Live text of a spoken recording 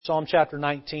Psalm chapter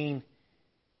 19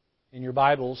 in your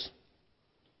Bibles.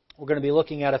 We're going to be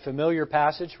looking at a familiar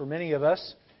passage for many of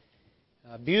us.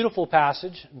 A beautiful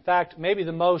passage. In fact, maybe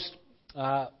the most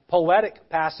poetic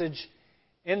passage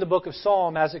in the book of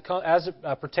Psalm as it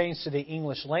pertains to the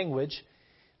English language.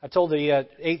 I told the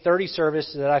 8:30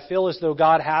 service that I feel as though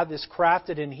God had this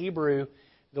crafted in Hebrew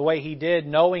the way He did,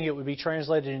 knowing it would be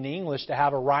translated into English to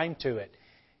have a rhyme to it.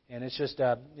 And it's just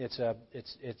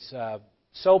it's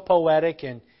so poetic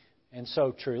and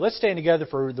so true. Let's stand together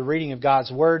for the reading of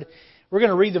God's Word. We're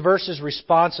going to read the verses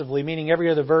responsively, meaning every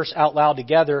other verse out loud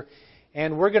together.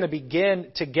 And we're going to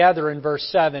begin together in verse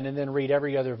 7 and then read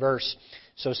every other verse.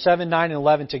 So 7, 9, and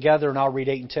 11 together, and I'll read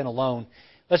 8 and 10 alone.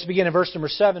 Let's begin in verse number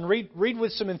 7. Read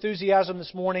with some enthusiasm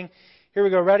this morning. Here we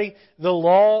go. Ready? The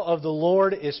law of the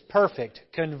Lord is perfect,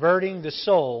 converting the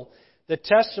soul. The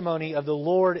testimony of the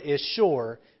Lord is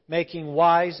sure, making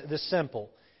wise the simple.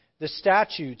 The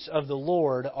statutes of the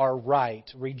Lord are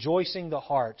right, rejoicing the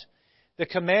heart. The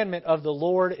commandment of the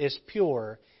Lord is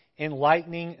pure,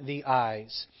 enlightening the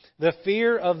eyes. The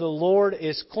fear of the Lord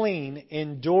is clean,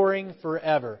 enduring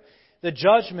forever. The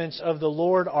judgments of the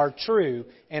Lord are true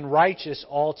and righteous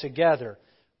altogether.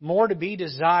 More to be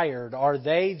desired are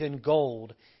they than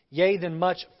gold, yea, than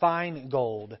much fine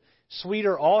gold.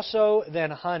 Sweeter also than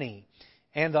honey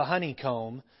and the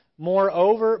honeycomb.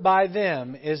 Moreover, by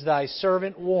them is thy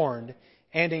servant warned,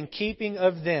 and in keeping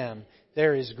of them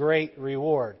there is great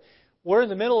reward. We're in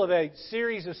the middle of a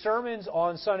series of sermons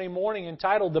on Sunday morning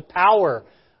entitled The Power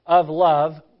of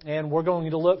Love, and we're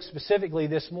going to look specifically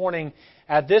this morning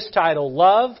at this title,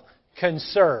 Love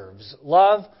Conserves.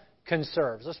 Love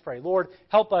Conserves. Let's pray. Lord,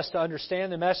 help us to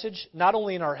understand the message, not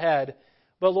only in our head,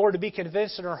 but Lord, to be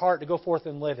convinced in our heart to go forth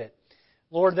and live it.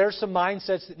 Lord, there's some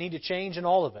mindsets that need to change in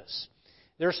all of us.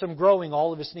 There's some growing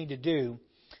all of us need to do.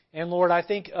 And Lord, I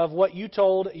think of what you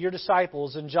told your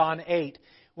disciples in John 8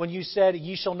 when you said,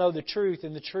 ye shall know the truth,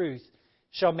 and the truth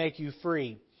shall make you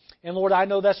free. And Lord, I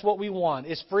know that's what we want,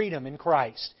 is freedom in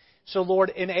Christ. So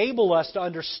Lord, enable us to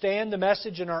understand the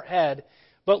message in our head,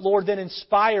 but Lord, then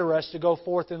inspire us to go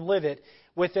forth and live it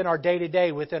within our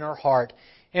day-to-day, within our heart.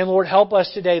 And Lord, help us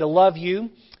today to love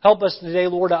you. Help us today,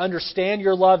 Lord, to understand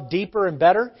your love deeper and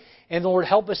better. And Lord,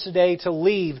 help us today to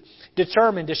leave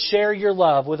determined to share your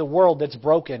love with a world that's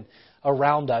broken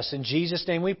around us. In Jesus'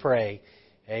 name we pray.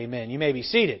 Amen. You may be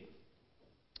seated.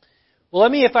 Well,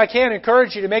 let me, if I can,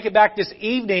 encourage you to make it back this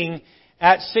evening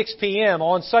at 6 p.m.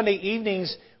 On Sunday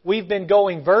evenings, we've been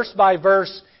going verse by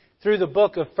verse through the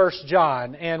book of 1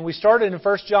 John. And we started in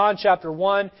 1 John chapter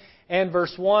 1 and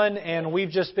verse 1, and we've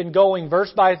just been going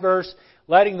verse by verse,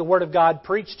 letting the Word of God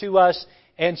preach to us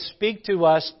and speak to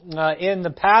us in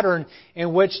the pattern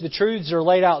in which the truths are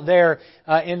laid out there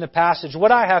in the passage.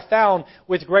 What I have found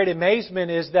with great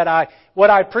amazement is that what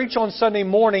I preach on Sunday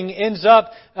morning ends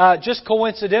up just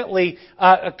coincidentally,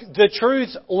 the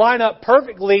truths line up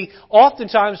perfectly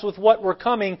oftentimes with what we're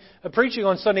preaching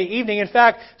on Sunday evening. In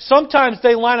fact, sometimes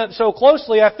they line up so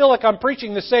closely I feel like I'm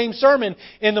preaching the same sermon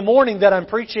in the morning that I'm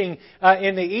preaching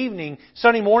in the evening.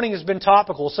 Sunday morning has been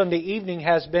topical. Sunday evening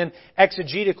has been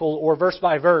exegetical or verse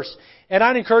by verse. And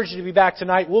I'd encourage you to be back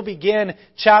tonight. We'll begin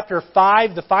chapter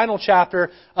 5, the final chapter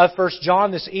of 1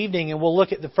 John this evening, and we'll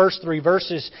look at the first 3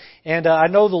 verses. And I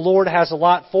know the Lord has a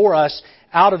lot for us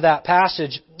out of that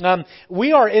passage.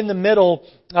 We are in the middle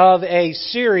of a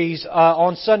series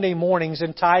on Sunday mornings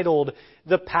entitled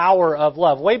The Power of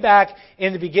Love. Way back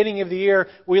in the beginning of the year,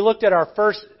 we looked at our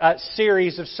first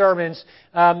series of sermons,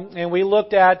 and we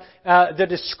looked at the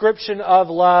description of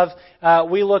love.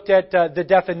 We looked at the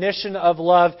definition of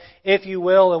love, if you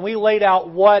will, and we laid out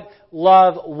what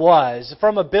love was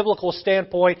from a biblical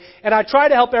standpoint. And I try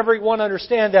to help everyone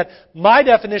understand that my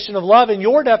definition of love and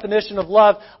your definition of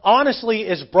love honestly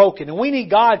is broken. And we need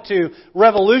God to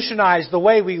revolutionize the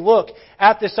way we look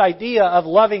at this idea of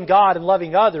loving God and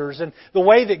loving others and the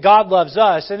way that God loves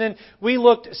us. And then we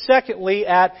looked secondly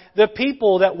at the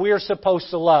people that we're supposed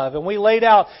to love. And we laid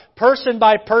out person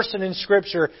by person in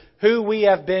Scripture who we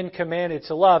have been commanded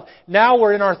to love. Now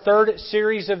we're in our third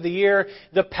series of the year,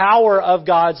 the power of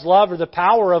God's love, or the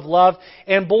power of love.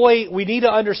 And boy, we need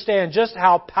to understand just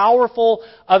how powerful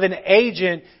of an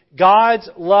agent God's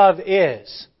love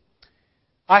is.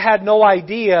 I had no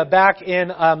idea back in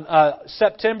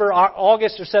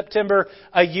August or September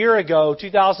a year ago,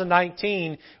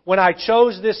 2019, when I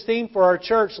chose this theme for our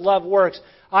church, Love Works,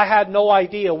 I had no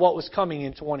idea what was coming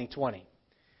in 2020.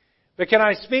 But can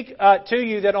I speak to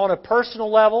you that on a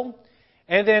personal level,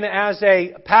 and then as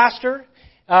a pastor,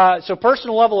 so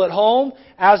personal level at home,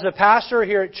 as a pastor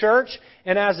here at church,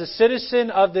 and as a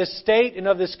citizen of this state and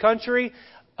of this country,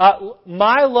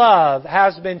 My love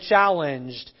has been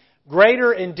challenged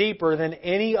greater and deeper than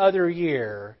any other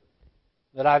year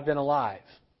that I've been alive.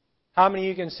 How many of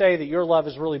you can say that your love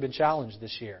has really been challenged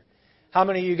this year? How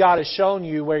many of you, God has shown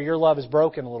you where your love is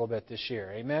broken a little bit this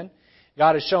year? Amen?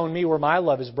 God has shown me where my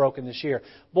love is broken this year.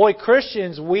 Boy,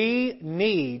 Christians, we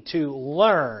need to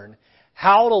learn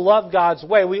how to love God's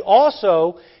way. We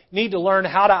also need to learn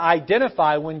how to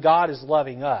identify when God is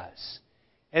loving us,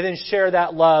 and then share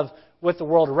that love with the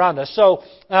world around us. So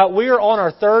we are on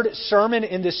our third sermon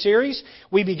in this series.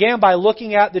 We began by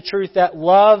looking at the truth that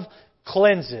love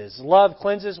cleanses. Love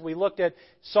cleanses. We looked at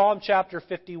Psalm chapter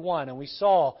 51, and we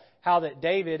saw how that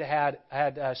David had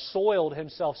soiled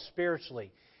himself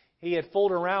spiritually. He had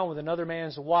fooled around with another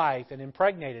man's wife and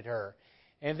impregnated her.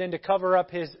 And then to cover up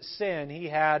his sin, he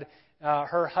had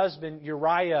her husband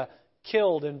Uriah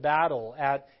killed in battle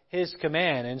at his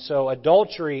command. And so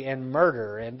adultery and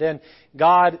murder. And then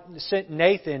God sent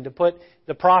Nathan,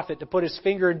 the prophet, to put his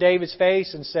finger in David's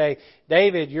face and say,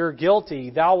 David, you're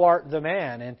guilty. Thou art the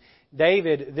man. And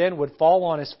David then would fall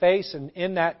on his face, and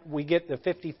in that we get the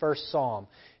 51st Psalm.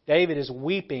 David is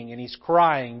weeping and he's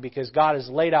crying because God has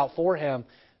laid out for him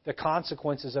the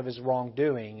consequences of his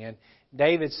wrongdoing. And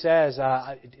David says,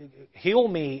 heal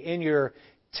me in your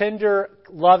tender,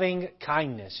 loving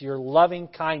kindness, your loving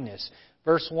kindness.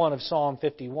 Verse 1 of Psalm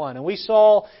 51. And we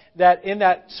saw that in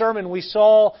that sermon, we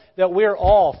saw that we're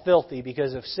all filthy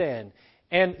because of sin.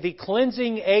 And the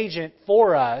cleansing agent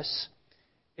for us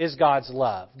is God's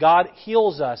love. God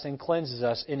heals us and cleanses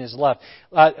us in His love.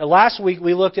 Last week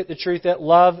we looked at the truth that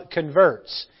love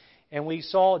converts. And we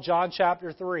saw John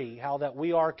chapter 3, how that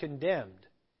we are condemned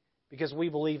because we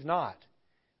believe not.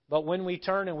 But when we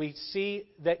turn and we see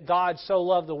that God so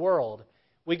loved the world,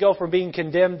 we go from being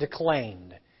condemned to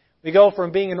claimed. We go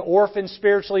from being an orphan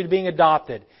spiritually to being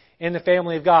adopted in the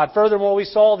family of God. Furthermore, we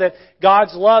saw that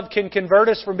God's love can convert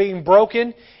us from being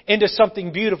broken into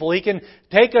something beautiful. He can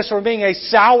take us from being a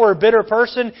sour, bitter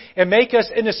person and make us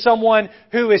into someone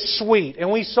who is sweet.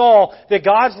 And we saw that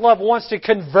God's love wants to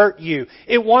convert you.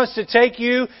 It wants to take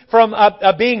you from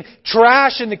being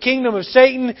trash in the kingdom of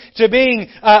Satan to being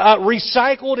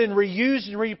recycled and reused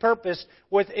and repurposed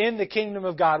within the kingdom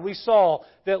of God. We saw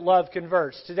that love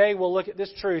converts. Today we'll look at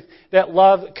this truth that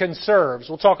love conserves.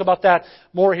 We'll talk about that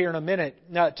more here in a minute.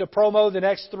 Now, to promo the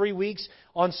next 3 weeks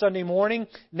on Sunday morning,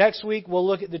 next week we'll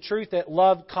look at the truth that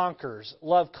love conquers.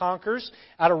 Love conquers.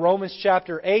 Out of Romans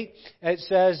chapter 8, it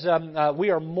says, we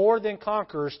are more than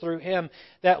conquerors through Him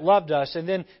that loved us. And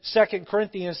then 2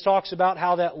 Corinthians talks about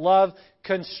how that love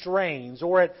constrains,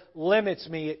 or it limits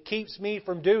me. It keeps me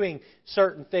from doing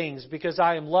certain things because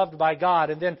I am loved by God.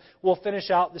 And then we'll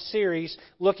finish out the series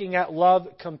looking at love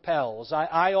compels.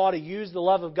 I ought to use the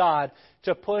love of God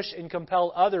to push and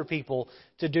compel other people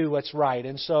to do what's right.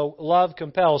 And so love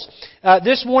compels.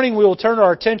 This morning we will turn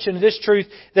our attention to this truth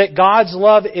that God's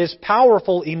love is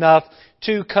powerful enough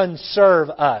to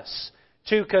conserve us.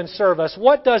 To conserve us.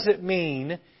 What does it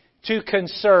mean to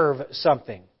conserve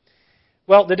something?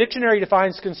 Well, the dictionary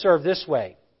defines conserve this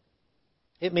way.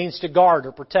 It means to guard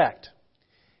or protect.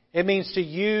 It means to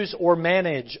use or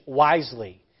manage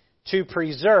wisely, to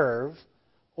preserve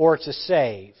or to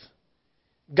save.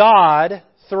 God,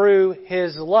 through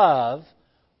His love,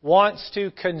 wants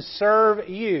to conserve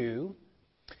you.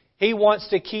 He wants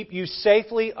to keep you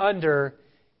safely under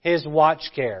His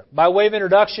watch care. By way of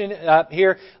introduction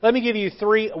here, let me give you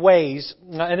 3 ways,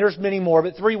 and there's many more,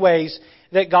 but 3 ways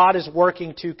that God is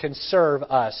working to conserve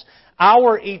us.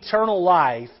 Our eternal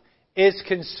life is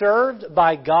conserved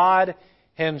by God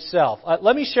Himself.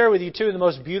 Let me share with you 2 of the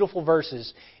most beautiful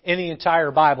verses in the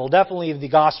entire Bible, definitely in the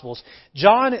Gospels.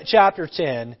 John chapter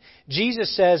 10,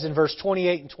 Jesus says in verse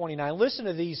 28 and 29, listen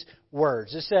to these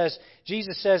words. It says,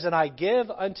 Jesus says, and I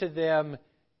give unto them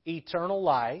eternal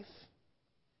life,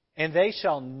 and they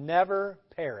shall never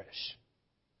perish.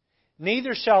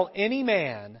 Neither shall any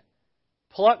man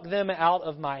pluck them out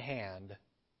of my hand.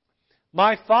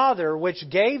 My Father, which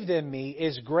gave them me,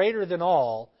 is greater than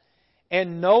all,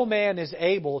 and no man is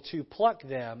able to pluck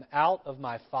them out of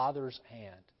my Father's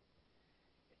hand.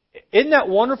 Isn't that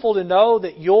wonderful to know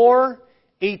that your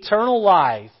eternal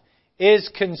life is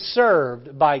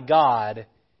conserved by God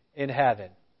in heaven?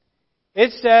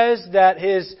 It says that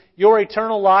your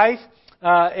eternal life,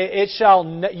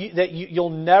 you'll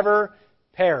never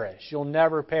perish. You'll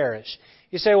never perish.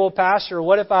 You say, well, Pastor,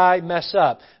 what if I mess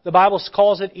up? The Bible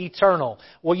calls it eternal.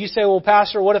 Well, you say, well,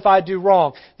 Pastor, what if I do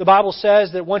wrong? The Bible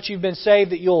says that once you've been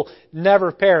saved that you'll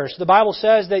never perish. The Bible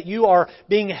says that you are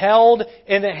being held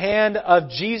in the hand of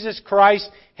Jesus Christ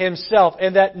Himself,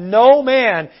 and that no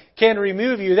man can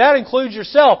remove you. That includes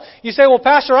yourself. You say, well,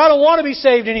 Pastor, I don't want to be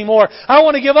saved anymore. I don't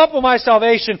want to give up on my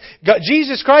salvation.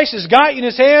 Jesus Christ has got you in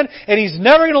His hand, and He's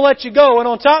never going to let you go. And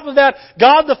on top of that,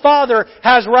 God the Father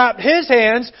has wrapped His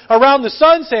hands around the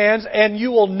Son's hands, and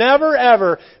you will never,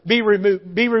 ever be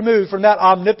removed from that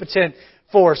omnipotent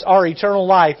force. Our eternal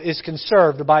life is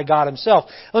conserved by God Himself.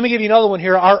 Let me give you another one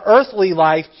here. Our earthly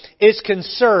life is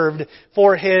conserved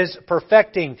for His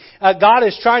perfecting. God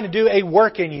is trying to do a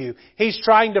work in you. He's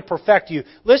trying to perfect you.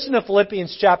 Listen to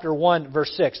Philippians chapter 1,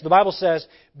 verse 6. The Bible says,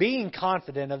 being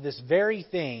confident of this very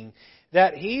thing,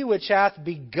 that He which hath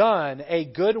begun a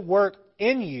good work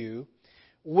in you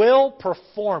will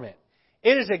perform it.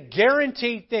 It is a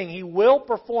guaranteed thing. He will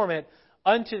perform it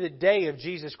unto the day of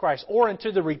Jesus Christ, or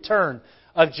unto the return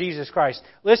of Jesus Christ.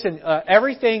 Listen,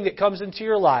 everything that comes into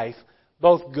your life,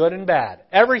 both good and bad,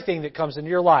 everything that comes into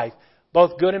your life,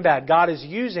 both good and bad, God is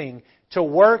using to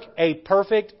work a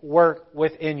perfect work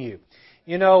within you.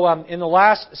 You know, in the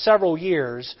last several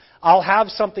years, I'll have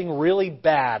something really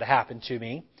bad happen to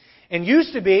me. And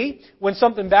used to be, when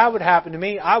something bad would happen to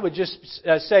me, I would just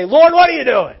say, Lord, what are you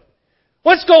doing?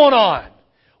 What's going on?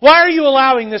 Why are you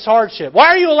allowing this hardship? Why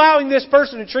are you allowing this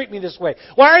person to treat me this way?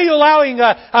 Why are you allowing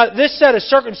this set of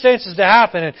circumstances to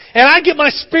happen? And I get my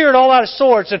spirit all out of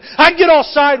sorts, and I get all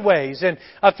sideways. And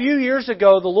a few years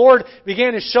ago, the Lord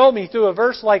began to show me through a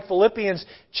verse like Philippians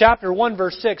chapter 1,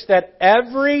 verse 6, that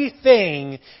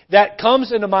everything that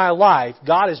comes into my life,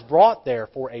 God has brought there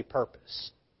for a purpose.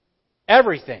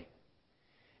 Everything.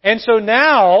 And so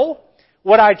now,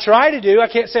 what I try to do, I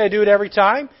can't say I do it every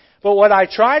time, but what I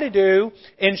try to do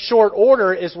in short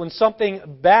order is when something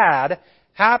bad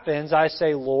happens, I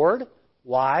say, Lord,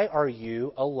 why are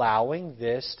you allowing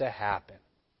this to happen?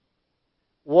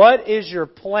 What is your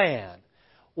plan?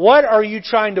 What are you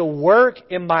trying to work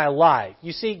in my life?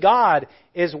 You see, God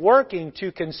is working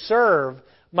to conserve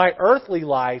my earthly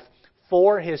life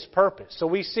for His purpose. So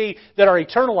we see that our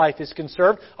eternal life is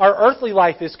conserved, our earthly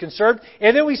life is conserved,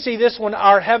 and then we see this one,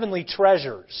 our heavenly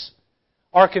treasures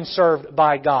are conserved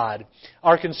by God.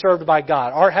 Are conserved by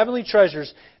God. Our heavenly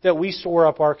treasures that we store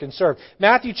up are conserved.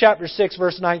 Matthew chapter 6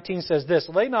 verse 19 says this,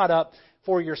 lay not up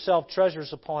for yourself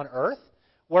treasures upon earth,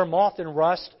 where moth and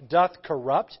rust doth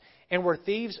corrupt, and where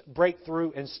thieves break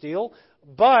through and steal.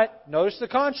 But, notice the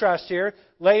contrast here,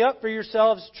 lay up for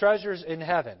yourselves treasures in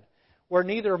heaven, where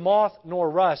neither moth nor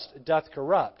rust doth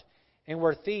corrupt, and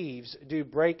where thieves do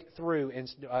break through, and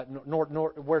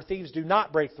where thieves do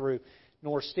not break through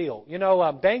nor steal. You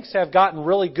know, banks have gotten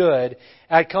really good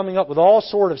at coming up with all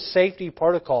sort of safety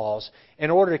protocols in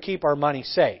order to keep our money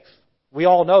safe. We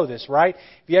all know this, right?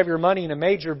 If you have your money in a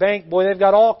major bank, boy, they've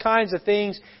got all kinds of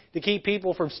things to keep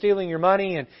people from stealing your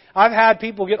money. And I've had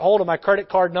people get hold of my credit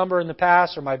card number in the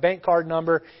past or my bank card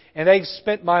number, and they've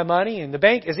spent my money, and the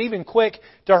bank is even quick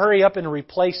to hurry up and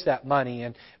replace that money.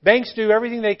 And banks do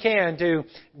everything they can to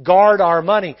guard our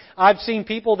money. I've seen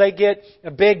people, they get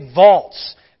big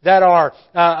vaults that are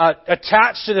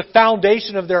attached to the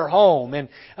foundation of their home, and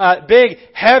big,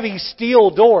 heavy steel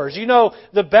doors. You know,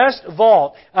 the best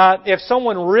vault, if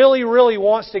someone really, really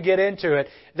wants to get into it,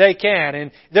 they can.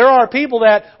 And there are people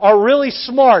that are really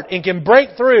smart and can break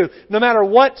through no matter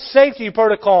what safety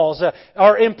protocols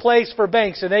are in place for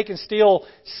banks, and they can steal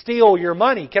your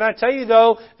money. Can I tell you,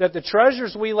 though, that the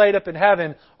treasures we laid up in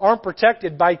heaven aren't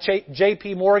protected by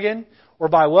J.P. Morgan or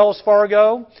by Wells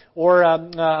Fargo, or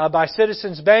by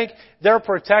Citizens Bank. They're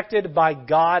protected by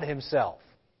God Himself.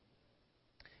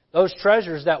 Those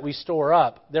treasures that we store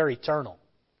up, they're eternal.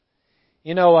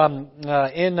 You know,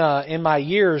 in my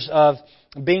years of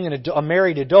being a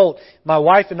married adult, my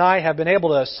wife and I have been able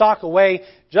to sock away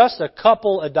just a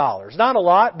couple of dollars. Not a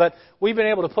lot, but we've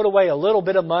been able to put away a little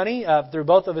bit of money through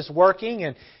both of us working,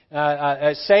 and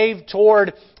save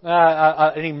toward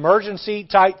an emergency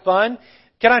type fund.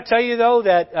 Can I tell you, though,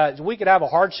 that we could have a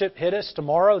hardship hit us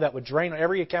tomorrow that would drain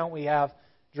every account we have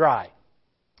dry.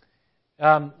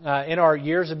 In our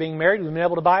years of being married, we've been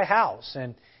able to buy a house,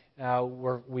 and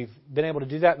we've been able to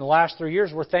do that in the last 3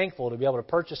 years. We're thankful to be able to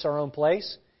purchase our own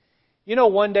place. You know,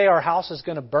 one day our house is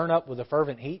going to burn up with a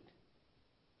fervent heat.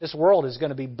 This world is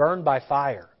going to be burned by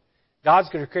fire. God's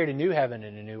going to create a new heaven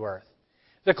and a new earth.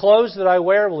 The clothes that I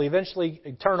wear will eventually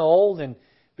turn old and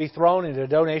be thrown into a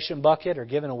donation bucket or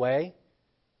given away.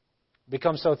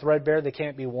 Become so threadbare they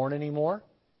can't be worn anymore.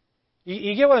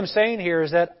 You get what I'm saying here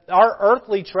is that our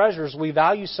earthly treasures we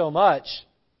value so much,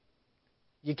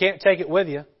 you can't take it with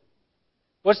you.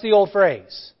 What's the old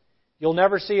phrase? You'll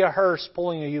never see a hearse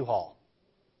pulling a U-Haul.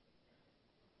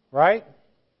 Right?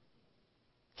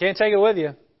 Can't take it with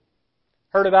you.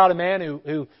 Heard about a man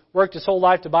who worked his whole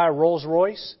life to buy a Rolls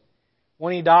Royce.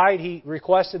 When he died, he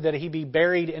requested that he be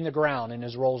buried in the ground in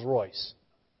his Rolls Royce.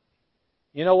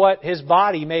 You know what? His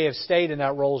body may have stayed in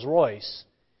that Rolls Royce.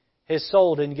 His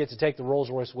soul didn't get to take the Rolls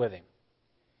Royce with him.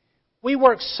 We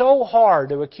work so hard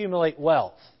to accumulate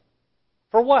wealth.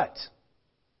 For what?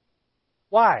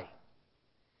 Why?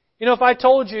 You know, if I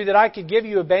told you that I could give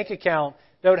you a bank account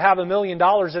that would have $1 million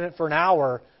in it for an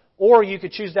hour, or you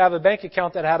could choose to have a bank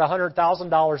account that had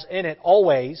 $100,000 in it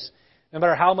always, no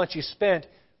matter how much you spent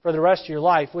for the rest of your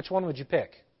life, which one would you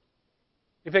pick?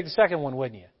 You'd pick the second one,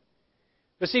 wouldn't you?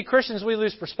 But see, Christians, we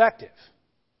lose perspective.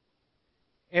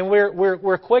 And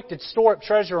we're quick to store up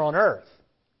treasure on earth.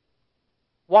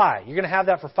 Why? You're going to have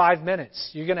that for 5 minutes.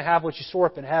 You're going to have what you store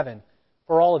up in heaven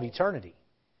for all of eternity.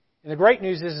 And the great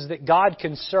news is that God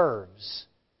conserves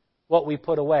what we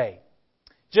put away.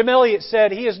 Jim Elliot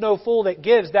said, "He is no fool that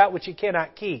gives that which he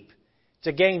cannot keep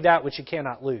to gain that which he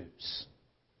cannot lose."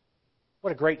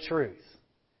 What a great truth.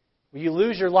 When you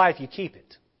lose your life, you keep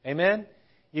it. Amen?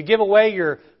 You give away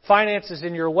your finances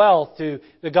and your wealth to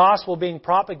the gospel being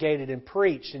propagated and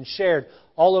preached and shared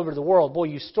all over the world. Boy,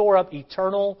 you store up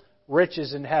eternal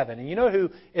riches in heaven. And you know who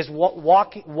is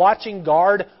watching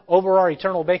guard over our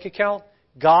eternal bank account?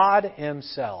 God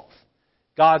Himself.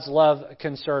 God's love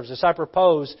conserves us. I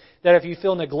propose that if you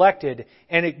feel neglected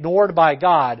and ignored by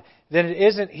God, then it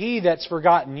isn't He that's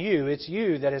forgotten you, it's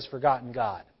you that has forgotten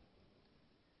God.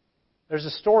 There's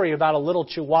a story about a little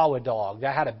Chihuahua dog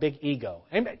that had a big ego.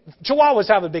 And Chihuahuas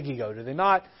have a big ego, do they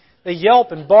not? They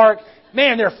yelp and bark.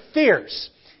 Man, they're fierce.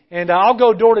 And I'll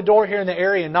go door to door here in the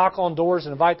area and knock on doors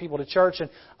and invite people to church. And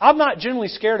I'm not generally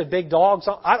scared of big dogs.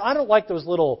 I don't like those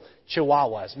little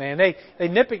Chihuahuas, man. They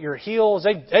nip at your heels.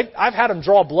 I've had them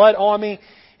draw blood on me.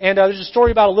 And there's a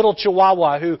story about a little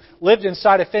Chihuahua who lived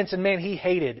inside a fence, and man, he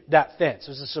hated that fence. It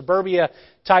was a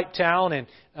suburbia-type town, and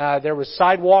there was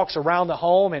sidewalks around the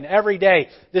home, and every day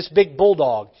this big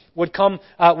bulldog would come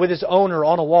with his owner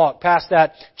on a walk past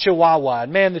that Chihuahua.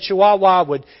 And man, the Chihuahua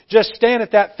would just stand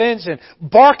at that fence and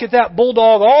bark at that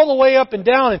bulldog all the way up and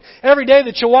down. And every day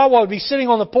the Chihuahua would be sitting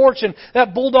on the porch, and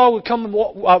that bulldog would come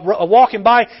walking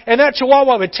by, and that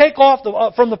Chihuahua would take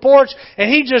off from the porch, and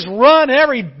he'd just run.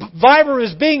 Every fiber of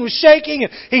his being was shaking,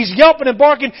 and he's yelping and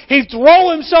barking. He'd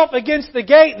throw himself against the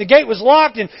gate. The gate was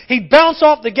locked, and he'd bounce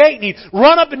off the gate, and he'd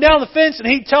run up and down the fence, and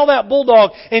he'd tell that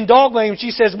bulldog in dog language,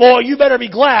 he says, "Boy, you better be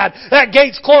glad that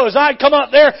gate's closed. I'd come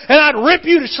up there and I'd rip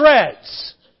you to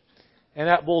shreds." And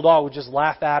that bulldog would just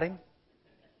laugh at him.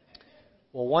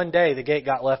 Well, one day the gate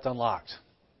got left unlocked.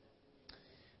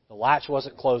 The latch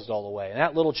wasn't closed all the way. And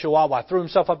that little Chihuahua threw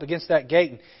himself up against that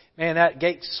gate, and man, that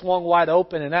gate swung wide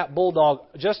open, and that bulldog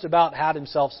just about had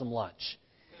himself some lunch.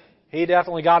 He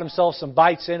definitely got himself some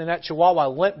bites in, and that Chihuahua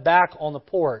limped back on the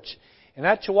porch. And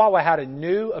that Chihuahua had a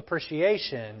new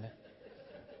appreciation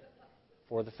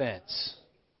for the fence.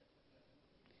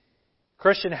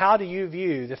 Christian, how do you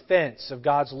view the fence of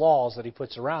God's laws that He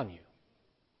puts around you?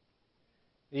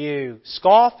 Do you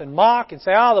scoff and mock and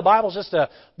say, "Oh, the Bible's just a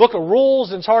book of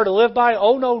rules and it's hard to live by"?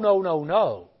 Oh, no, no, no,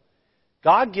 no.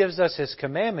 God gives us His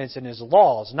commandments and His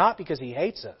laws, not because He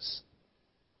hates us,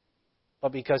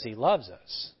 but because He loves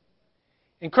us.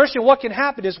 And Christian, what can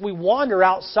happen is we wander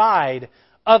outside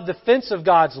of the fence of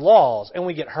God's laws and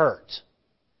we get hurt.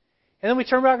 And then we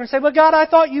turn back and say, "But God, I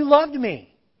thought You loved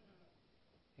me."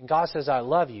 And God says, "I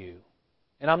love you,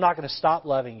 and I'm not going to stop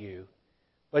loving you,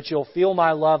 but you'll feel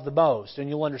my love the most, and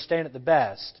you'll understand it the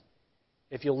best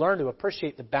if you'll learn to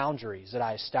appreciate the boundaries that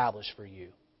I establish for you."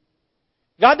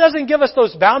 God doesn't give us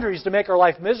those boundaries to make our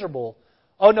life miserable.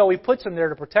 Oh no, He puts them there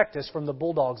to protect us from the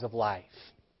bulldogs of life.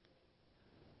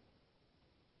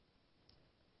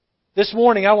 This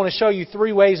morning I want to show you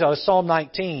 3 ways out of Psalm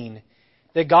 19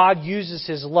 that God uses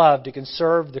His love to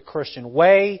conserve the Christian.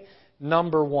 Way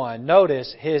number 1.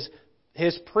 Notice His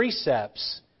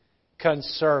precepts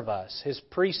conserve us. His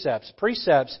precepts.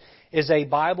 Precepts is a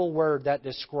Bible word that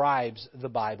describes the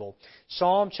Bible.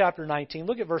 Psalm chapter 19,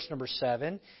 look at verse number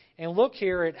 7, and look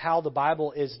here at how the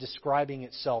Bible is describing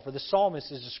itself, or the psalmist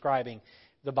is describing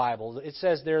the Bible. It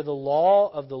says there, "The law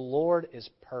of the Lord is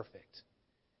perfect,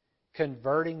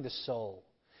 converting the soul.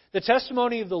 The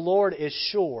testimony of the Lord is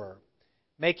sure,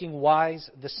 making wise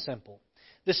the simple.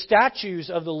 The statutes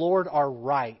of the Lord are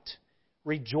right,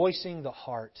 rejoicing the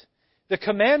heart. The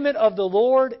commandment of the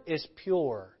Lord is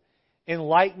pure,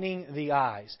 enlightening the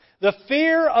eyes. The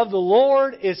fear of the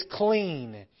Lord is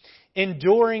clean,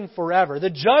 enduring forever. The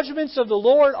judgments of the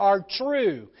Lord are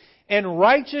true and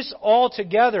righteous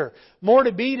altogether. More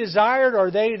to be desired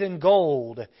are they than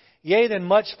gold, yea, than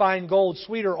much fine gold,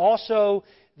 sweeter also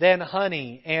than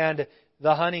honey and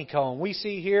the honeycomb. We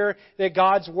see here that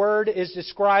God's Word is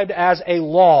described as a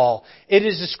law. It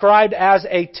is described as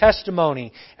a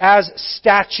testimony, as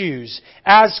statutes,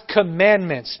 as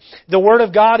commandments. The Word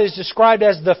of God is described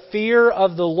as the fear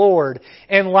of the Lord.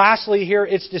 And lastly here,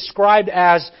 it's described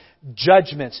as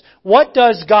judgments. What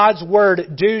does God's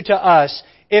Word do to us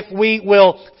if we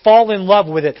will fall in love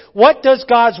with it? What does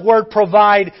God's Word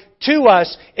provide to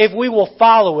us if we will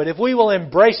follow it, if we will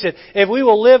embrace it, if we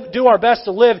will do our best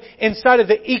to live inside of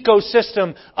the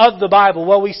ecosystem of the Bible?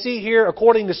 Well, we see here,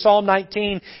 according to Psalm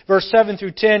 19, verse 7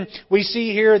 through 10, we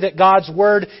see here that God's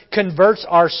Word converts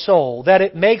our soul, that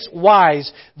it makes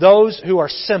wise those who are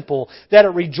simple, that it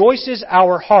rejoices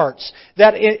our hearts,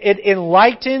 that it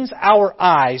enlightens our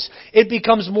eyes, it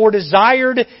becomes more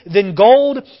desired than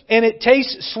gold, and it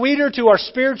tastes sweeter to our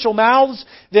spiritual mouths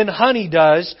than honey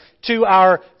does to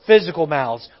our physical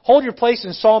mouths. Hold your place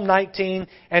in Psalm 19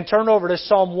 and turn over to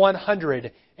Psalm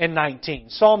 119.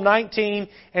 Psalm 19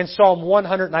 and Psalm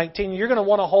 119. You're going to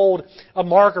want to hold a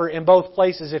marker in both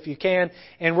places if you can,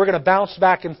 and we're going to bounce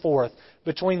back and forth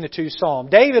between the two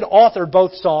Psalms. David authored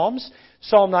both Psalms,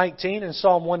 Psalm 19 and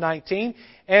Psalm 119.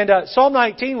 And Psalm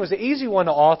 19 was the easy one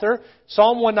to author.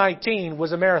 Psalm 119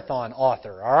 was a marathon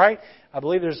author. All right? I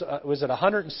believe was it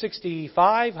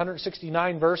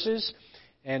 169 verses.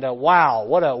 And wow,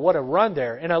 what a run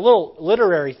there. And a little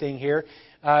literary thing here.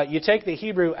 You take the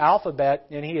Hebrew alphabet,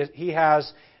 and he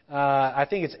has, I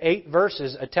think it's 8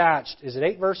 verses attached. Is it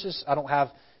 8 verses? I don't have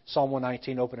Psalm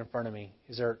 119 open in front of me.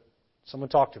 Is there? Someone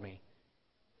talk to me.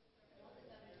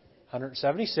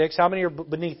 176. How many are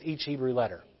beneath each Hebrew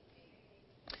letter?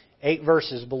 8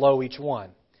 verses below each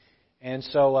one. And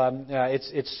so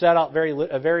it's set out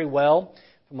very well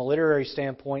from a literary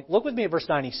standpoint. Look with me at verse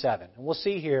 97, and we'll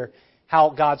see here how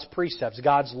God's precepts,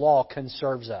 God's law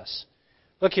conserves us.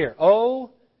 Look here.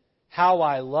 Oh, how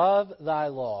I love thy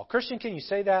law. Christian, can you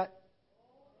say that?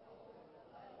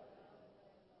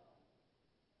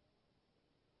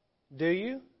 Do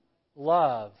you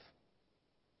love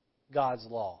God's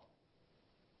law?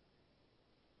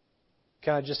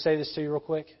 Can I just say this to you real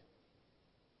quick?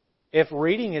 If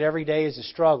reading it every day is a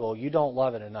struggle, you don't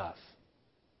love it enough.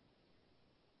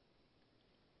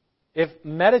 If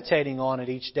meditating on it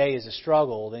each day is a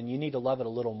struggle, then you need to love it a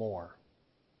little more.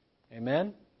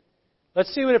 Amen?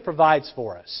 Let's see what it provides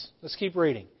for us. Let's keep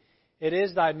reading. It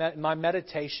is my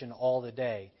meditation all the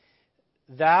day.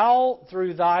 Thou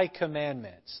through thy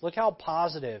commandments. Look how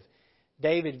positive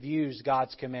David views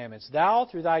God's commandments. Thou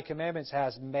through thy commandments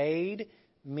hast made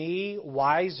me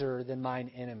wiser than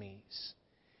mine enemies.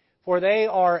 For they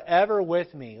are ever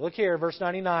with me. Look here, verse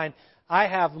 99. I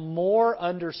have more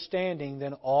understanding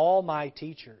than all my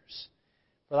teachers.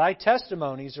 For thy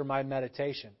testimonies are my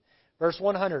meditation. Verse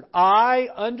 100. I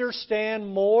understand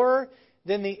more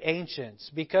than the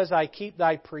ancients, because I keep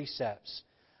thy precepts.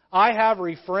 I have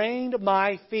refrained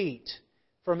my feet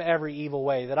from every evil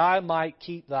way, that I might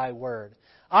keep thy word.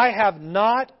 I have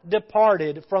not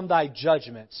departed from thy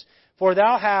judgments, for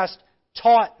thou hast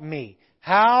taught me.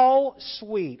 How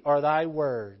sweet are thy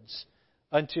words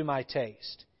unto my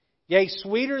taste. Yea,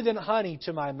 sweeter than honey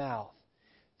to my mouth.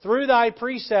 Through thy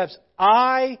precepts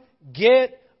I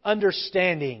get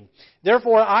understanding.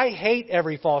 Therefore I hate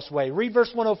every false way. Read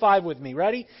verse 105 with me.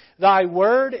 Ready? Thy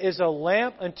word is a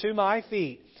lamp unto my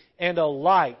feet and a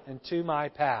light unto my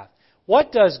path.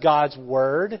 What does God's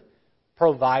Word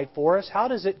provide for us? How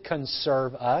does it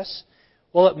conserve us?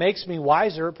 Well, it makes me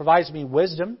wiser. It provides me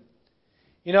wisdom.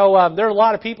 You know, there are a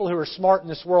lot of people who are smart in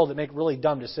this world that make really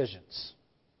dumb decisions.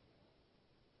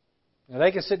 Now,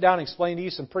 they can sit down and explain to you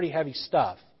some pretty heavy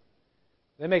stuff.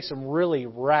 They make some really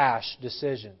rash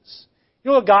decisions.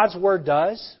 You know what God's Word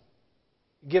does?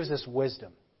 It gives us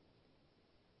wisdom.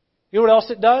 You know what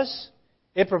else it does?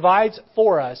 It provides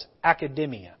for us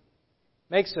academia.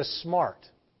 Makes us smart.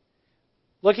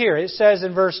 Look here, it says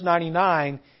in verse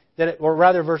 99,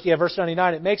 verse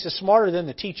 99, it makes us smarter than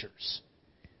the teachers.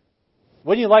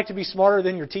 Wouldn't you like to be smarter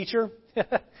than your teacher?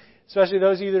 Especially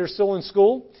those of you that are still in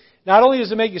school. Not only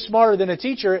does it make you smarter than a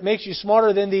teacher, it makes you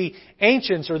smarter than the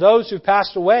ancients or those who've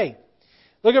passed away.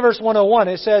 Look at verse 101.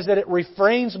 It says that it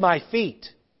refrains my feet.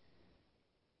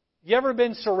 You ever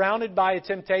been surrounded by a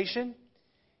temptation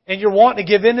and you're wanting to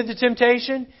give in to the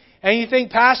temptation And you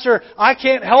think, Pastor, I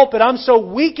can't help it. I'm so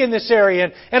weak in this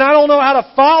area, and I don't know how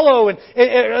to follow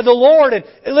the Lord. And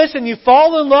listen, you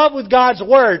fall in love with God's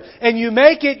Word, and you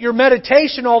make it your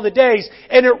meditation all the days,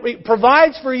 and it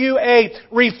provides for you a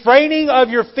refraining of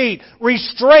your feet,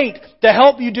 restraint to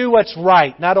help you do what's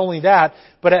right. Not only that,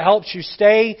 but it helps you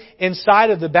stay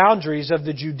inside of the boundaries of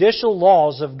the judicial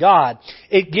laws of God.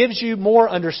 It gives you more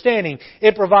understanding.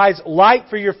 It provides light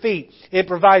for your feet. It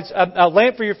provides a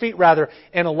lamp for your feet, rather,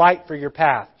 and a light for your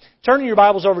path. Turn your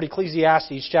Bibles over to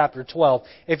Ecclesiastes chapter 12.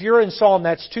 If you're in Psalm,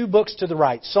 that's 2 books to the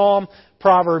right. Psalm,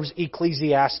 Proverbs,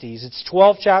 Ecclesiastes. It's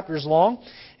 12 chapters long,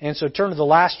 and so turn to the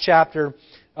last chapter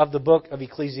of the book of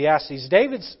Ecclesiastes.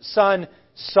 David's son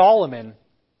Solomon,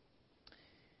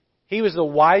 he was the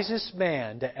wisest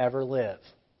man to ever live.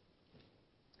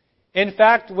 In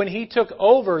fact, when he took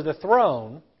over the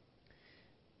throne,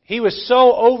 he was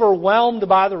so overwhelmed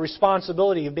by the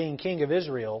responsibility of being king of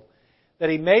Israel that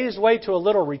he made his way to a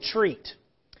little retreat.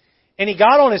 And he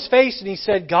got on his face and he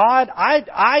said, God,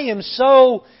 I am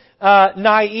so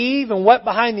naive and wet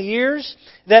behind the ears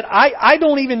that I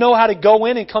don't even know how to go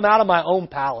in and come out of my own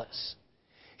palace.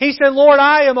 He said, Lord,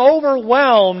 I am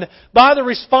overwhelmed by the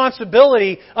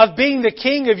responsibility of being the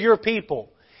king of your people.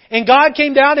 And God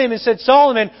came down to him and said,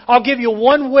 Solomon, I'll give you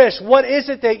one wish. What is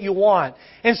it that you want?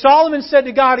 And Solomon said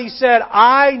to God, he said,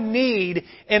 I need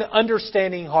an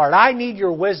understanding heart. I need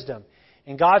your wisdom.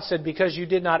 And God said, because you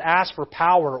did not ask for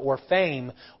power or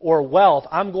fame or wealth,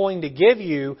 I'm going to give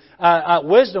you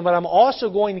wisdom, but I'm also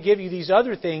going to give you these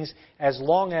other things as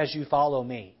long as you follow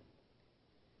me.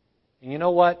 And you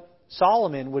know what?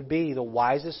 Solomon would be the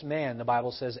wisest man, the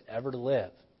Bible says, ever to live.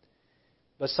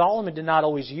 But Solomon did not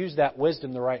always use that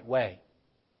wisdom the right way.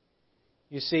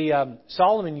 You see,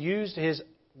 Solomon used his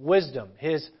wisdom,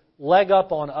 his leg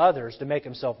up on others, to make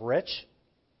himself rich,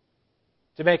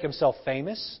 to make himself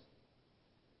famous,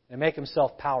 and make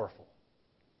himself powerful.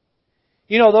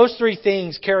 You know, those three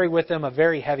things carry with them a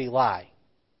very heavy lie.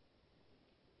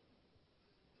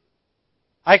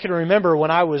 I can remember when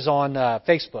I was on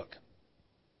Facebook,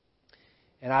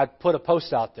 and I'd put a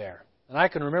post out there. And I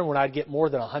can remember when I'd get more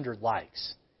than 100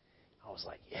 likes. I was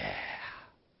like, yeah,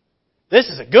 this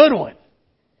is a good one.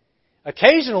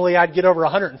 Occasionally, I'd get over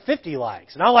 150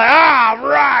 likes. And I'm like,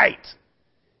 right!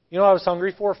 You know what I was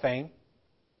hungry for? Fame.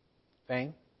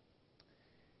 Fame.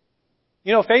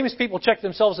 You know, famous people check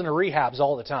themselves into rehabs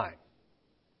all the time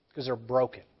because they're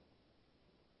broken.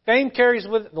 Fame carries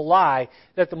with it the lie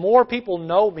that the more people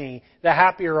know me, the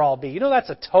happier I'll be. You know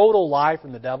that's a total lie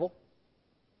from the devil.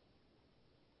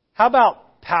 How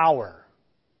about power?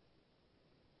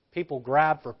 People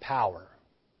grab for power.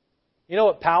 You know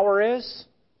what power is?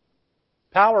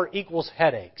 Power equals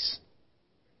headaches.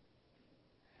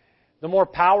 The more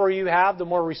power you have, the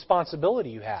more responsibility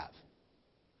you have.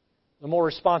 The more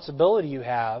responsibility you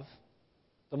have,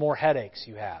 the more headaches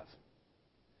you have.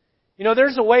 You know,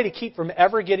 there's a way to keep from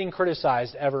ever getting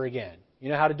criticized ever again. You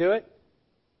know how to do it?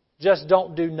 Just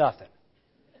don't do nothing.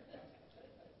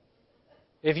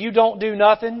 If you don't do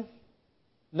nothing,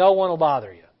 no one will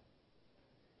bother you.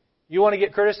 You want to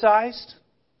get criticized?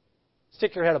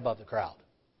 Stick your head above the crowd.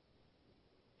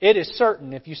 It is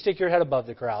certain if you stick your head above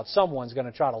the crowd, someone's going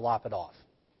to try to lop it off.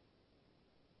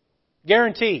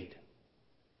 Guaranteed.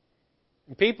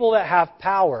 And people that have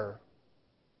power,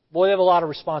 boy, they have a lot of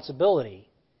responsibility.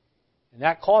 And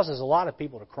that causes a lot of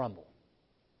people to crumble.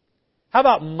 How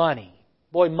about money?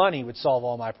 Boy, money would solve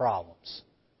all my problems.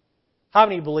 How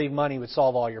many believe money would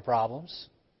solve all your problems?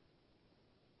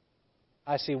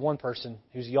 I see one person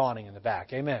who's yawning in the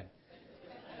back. Amen.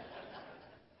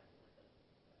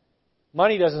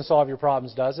 Money doesn't solve your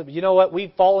problems, does it? But you know what?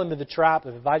 We fall into the trap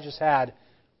of if I just had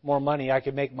more money, I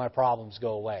could make my problems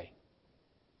go away.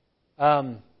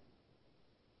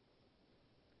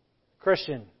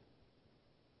 Christian,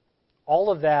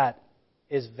 all of that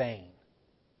is vain.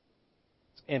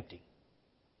 It's empty.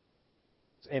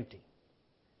 It's empty.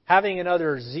 Having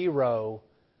another zero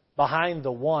behind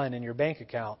the one in your bank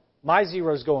account, my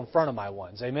zeros go in front of my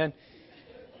ones. Amen?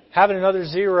 Having another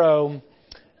zero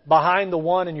behind the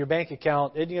one in your bank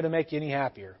account isn't going to make you any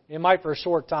happier. It might for a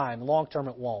short time. Long term,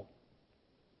 it won't.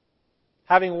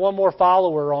 Having one more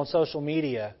follower on social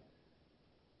media,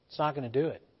 it's not going to do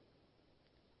it.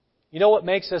 You know what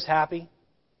makes us happy? You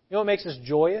know what makes us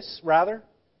joyous, rather?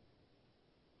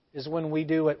 Is when we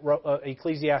do what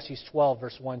Ecclesiastes 12,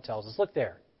 verse 1 tells us. Look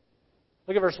there.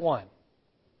 Look at verse 1.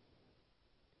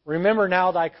 Remember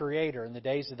now thy Creator in the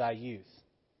days of thy youth,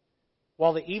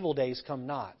 while the evil days come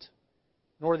not,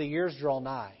 nor the years draw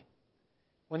nigh,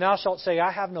 when thou shalt say,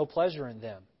 I have no pleasure in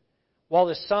them, while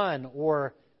the sun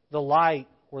or the light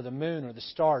or the moon or the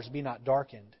stars be not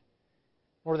darkened,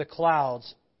 nor the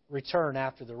clouds return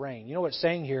after the rain. You know what it's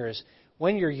saying here is,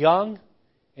 when you're young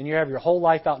and you have your whole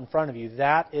life out in front of you,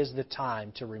 that is the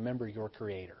time to remember your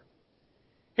Creator.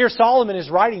 Here Solomon is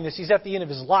writing this. He's at the end of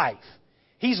his life.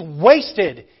 He's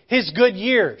wasted his good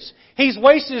years. He's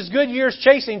wasted his good years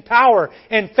chasing power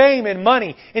and fame and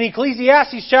money. And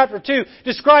Ecclesiastes chapter 2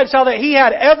 describes how that he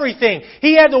had everything.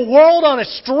 He had the world on a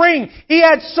string. He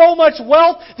had so much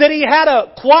wealth that he had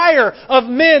a choir of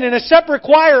men and a separate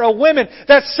choir of women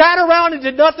that sat around and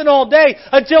did nothing all day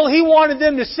until he wanted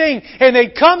them to sing. And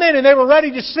they'd come in and they were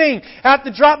ready to sing at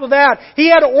the drop of a hat. He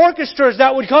had orchestras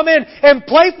that would come in and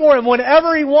play for him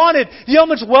whenever he wanted. You know how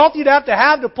much wealth you'd have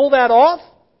to pull that off?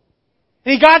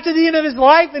 And he got to the end of his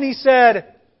life and he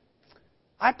said,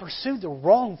 I pursued the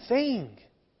wrong thing.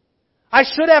 I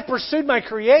should have pursued my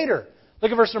Creator.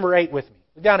 Look at verse number 8 with me.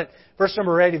 Look down at verse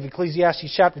number 8 of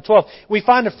Ecclesiastes chapter 12. We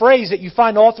find a phrase that you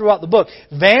find all throughout the book.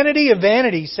 Vanity of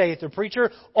vanities, saith the preacher.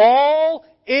 All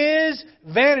is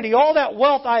vanity. All that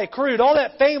wealth I accrued, all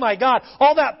that fame I got,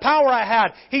 all that power I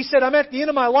had. He said, I'm at the end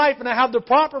of my life and I have the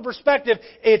proper perspective.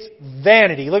 It's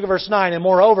vanity. Look at verse 9. And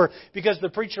moreover, because the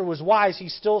preacher was wise, he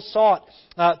still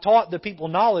taught the people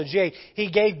knowledge. Yea, he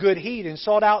gave good heed and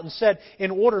sought out and said in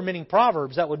order many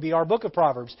proverbs. That would be our book of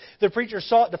Proverbs. The preacher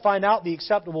sought to find out the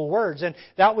acceptable words and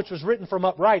that which was written from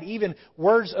upright, even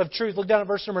words of truth. Look down at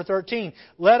verse number 13.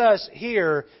 Let us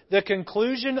hear the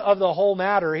conclusion of the whole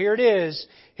matter. Here it is.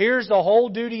 Here's the whole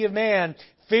duty of man.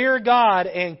 Fear God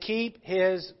and keep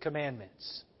His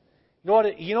commandments.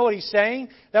 You know what he's saying?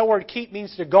 That word keep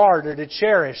means to guard or to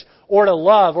cherish or to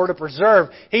love or to preserve.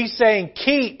 He's saying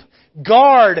keep,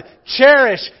 guard,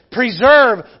 cherish,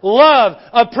 preserve, love,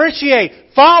 appreciate,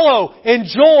 follow,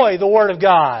 enjoy the Word of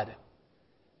God.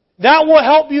 That will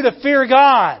help you to fear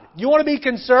God. You want to be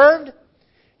conserved?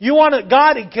 You want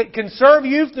God to conserve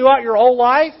you throughout your whole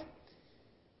life?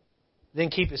 Then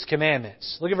keep His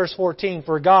commandments. Look at verse 14.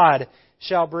 For God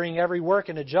shall bring every work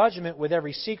into judgment with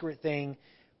every secret thing,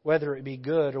 whether it be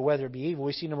good or whether it be evil.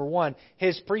 We see number 1,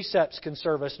 His precepts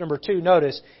conserve us. Number 2,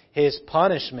 notice, His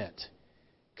punishment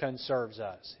conserves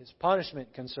us. His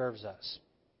punishment conserves us.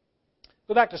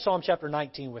 Go back to Psalm chapter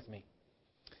 19 with me.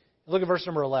 Look at verse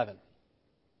number 11.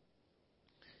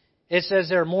 It says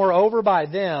there, moreover by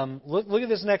them, look at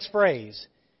this next phrase,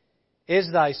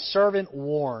 is thy servant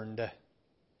warned.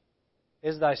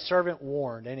 Is thy servant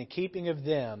warned, and in keeping of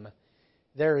them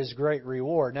there is great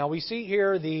reward. Now we see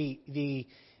here the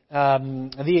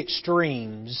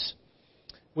extremes.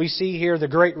 We see here the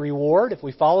great reward if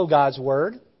we follow God's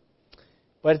Word.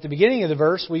 But at the beginning of the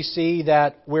verse we see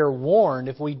that we're warned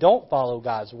if we don't follow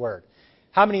God's Word.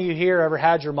 How many of you here ever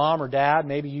had your mom or dad,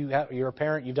 maybe you're a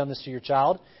parent, you've done this to your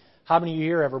child. How many of you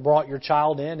here ever brought your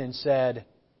child in and said,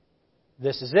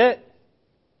 this is it.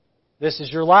 This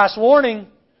is your last warning.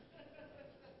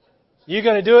 You're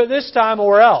going to do it this time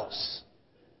or else.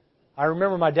 I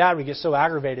remember my dad would get so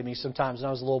aggravated at me sometimes when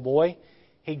I was a little boy.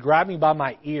 He'd grab me by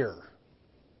my ear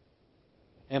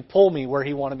and pull me where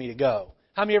he wanted me to go.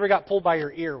 How many ever got pulled by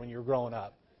your ear when you were growing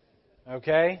up?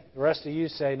 Okay? The rest of you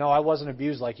say, no, I wasn't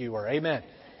abused like you were. Amen.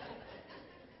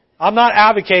 I'm not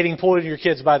advocating pulling your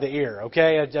kids by the ear,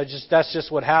 okay? That's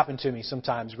just what happened to me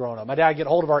sometimes growing up. My dad would get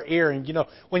hold of our ear, and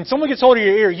when someone gets hold of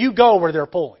your ear, you go where they're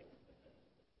pulling.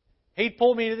 He'd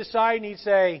pull me to the side and he'd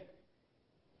say,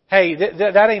 hey,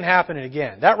 that ain't happening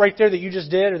again. That right there that you just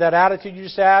did, or that attitude you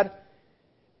just had,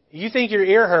 you think your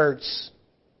ear hurts,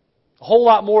 a whole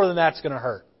lot more than that's going to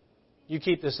hurt. You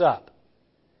keep this up.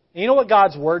 And you know what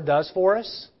God's Word does for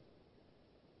us?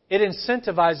 It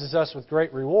incentivizes us with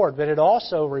great reward, but it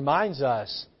also reminds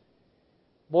us,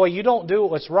 boy, you don't do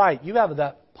what's right. You have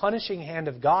the punishing hand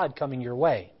of God coming your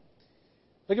way.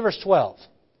 Look at verse 12.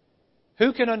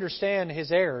 Who can understand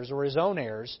his errors or his own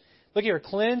errors? Look here,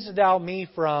 cleanse thou me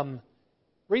from...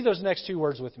 Read those next two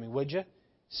words with me, would you?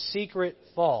 Secret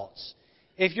faults.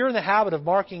 If you're in the habit of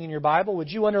marking in your Bible, would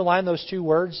you underline those two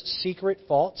words, secret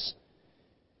faults?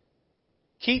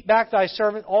 Keep back thy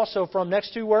servant also from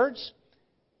next two words,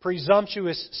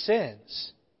 presumptuous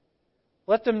sins.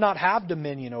 Let them not have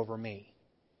dominion over me.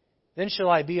 Then shall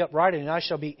I be upright, and I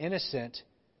shall be innocent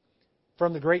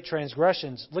from the great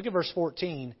transgressions. Look at verse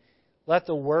 14. Let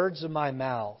the words of my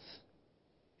mouth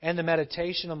and the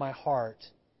meditation of my heart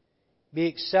be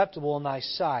acceptable in thy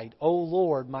sight, O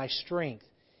Lord, my strength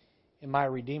and my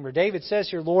Redeemer. David says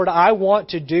here, Lord, I want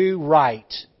to do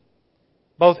right,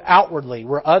 both outwardly,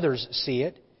 where others see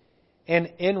it,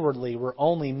 and inwardly, where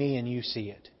only me and you see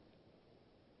it.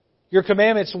 Your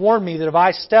commandments warn me that if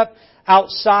I step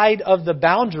outside of the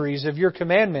boundaries of your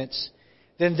commandments,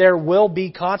 then there will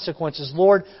be consequences.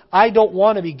 Lord, I don't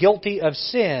want to be guilty of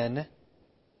sin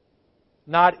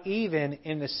not even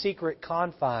in the secret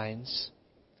confines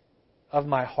of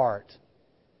my heart.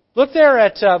 Look there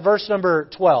at verse number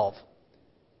 12.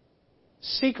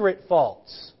 Secret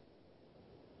faults.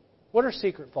 What are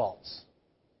secret faults?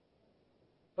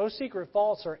 Those secret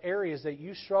faults are areas that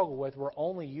you struggle with where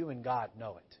only you and God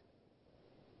know it.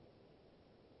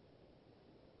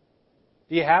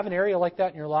 Do you have an area like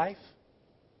that in your life?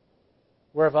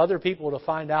 Where if other people were to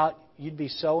find out, you'd be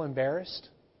so embarrassed?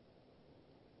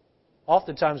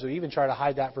 Oftentimes we even try to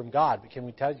hide that from God, but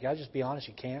can I just be honest,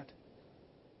 you can't?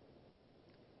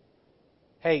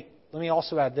 Hey, let me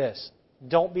also add this.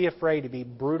 Don't be afraid to be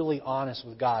brutally honest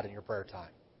with God in your prayer time.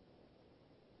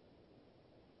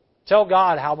 Tell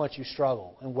God how much you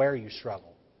struggle and where you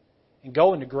struggle. And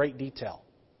go into great detail.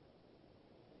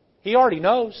 He already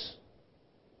knows.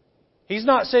 He's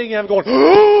not sitting there going,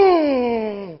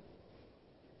 oh,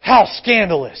 how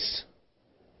scandalous.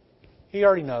 He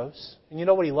already knows. And you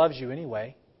know what? He loves you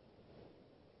anyway.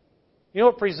 You know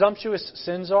what presumptuous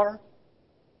sins are?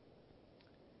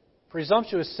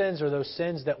 Presumptuous sins are those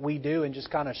sins that we do and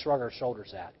just kind of shrug our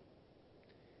shoulders at.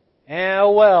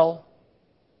 And well,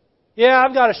 yeah,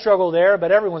 I've got a struggle there,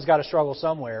 but everyone's got a struggle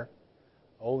somewhere.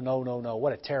 Oh, no.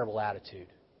 What a terrible attitude.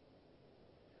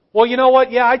 Well, you know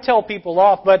what? Yeah, I tell people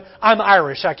off, but I'm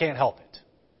Irish. I can't help it.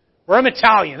 Or I'm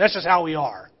Italian. That's just how we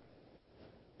are.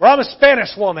 Or I'm a Spanish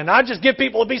woman. I just give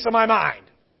people a piece of my mind.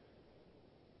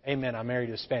 Amen. I'm married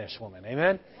to a Spanish woman.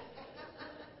 Amen.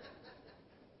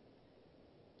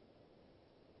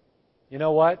 You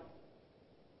know what?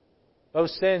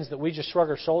 Those sins that we just shrug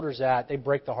our shoulders at, they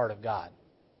break the heart of God.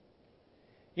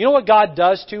 You know what God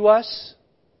does to us?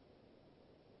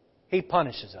 He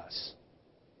punishes us.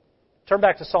 Turn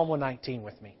back to Psalm 119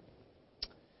 with me.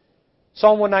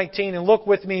 Psalm 119, and look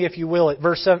with me, if you will, at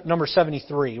verse number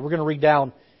 73. We're going to read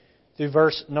down through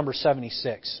verse number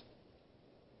 76.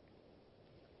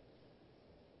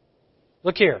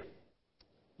 Look here.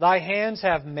 Thy hands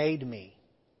have made me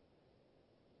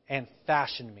and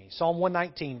fashioned me. Psalm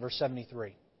 119, verse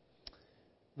 73.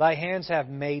 Thy hands have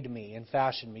made me and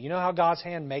fashioned me. You know how God's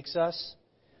hand makes us?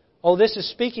 Oh, this is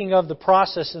speaking of the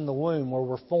process in the womb where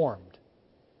we're formed.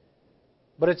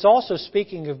 But it's also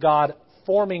speaking of God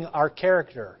forming our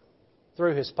character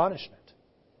through His punishment.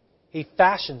 He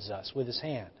fashions us with His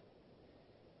hand.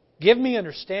 Give me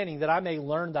understanding that I may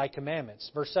learn Thy commandments.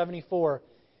 Verse 74,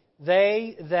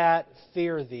 they that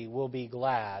fear Thee will be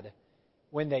glad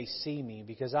when they see me,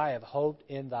 because I have hoped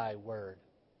in Thy word.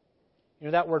 You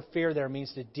know, that word fear there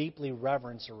means to deeply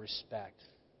reverence or respect.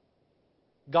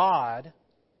 God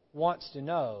wants to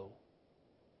know,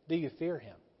 do you fear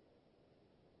Him?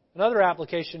 Another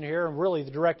application here, and really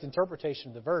the direct interpretation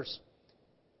of the verse,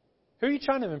 who are you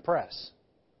trying to impress?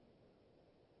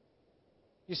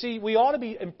 You see, we ought to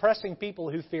be impressing people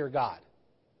who fear God.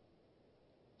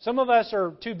 Some of us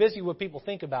are too busy what people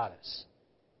think about us.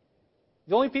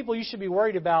 The only people you should be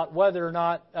worried about whether or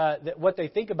not what they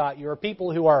think about you are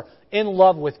people who are in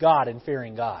love with God and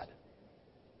fearing God.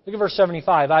 Look at verse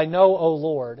 75. I know, O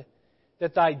Lord,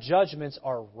 that Thy judgments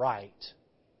are right.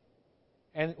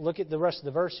 And look at the rest of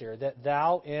the verse here. That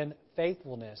Thou in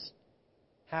faithfulness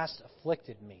hast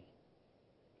afflicted me.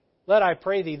 Let, I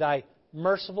pray Thee, Thy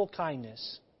merciful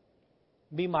kindness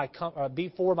be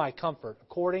for my comfort,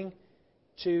 according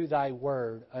to Thy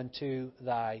word unto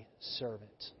Thy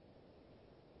servant.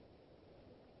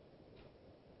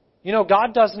 You know,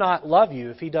 God does not love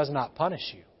you if He does not punish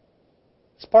you.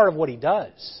 It's part of what He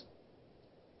does.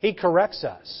 He corrects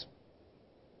us.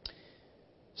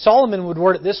 Solomon would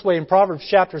word it this way in Proverbs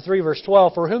chapter 3, verse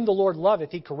 12, for whom the Lord loveth,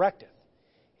 He correcteth,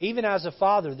 even as a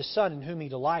father the son in whom He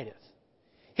delighteth.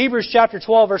 Hebrews chapter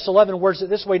 12, verse 11 words it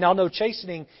this way, now no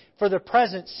chastening for the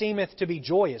present seemeth to be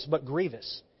joyous, but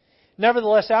grievous.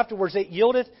 Nevertheless, afterwards it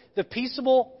yieldeth the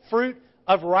peaceable fruit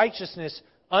of righteousness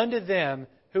unto them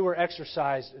who are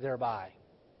exercised thereby.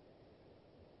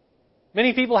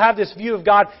 Many people have this view of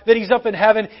God that He's up in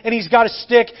heaven and He's got a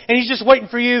stick and He's just waiting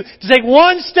for you to take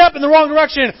one step in the wrong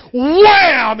direction.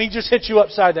 Wham! He just hits you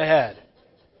upside the head.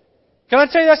 Can I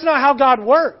tell you, that's not how God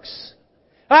works.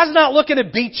 God's not looking to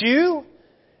beat you.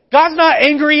 God's not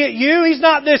angry at you. He's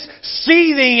not this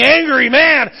seething, angry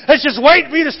man that's just waiting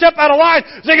for you to step out of line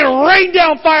so He can rain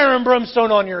down fire and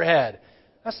brimstone on your head.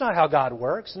 That's not how God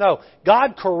works. No,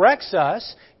 God corrects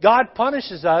us, God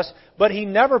punishes us, but He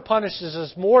never punishes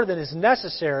us more than is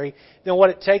necessary than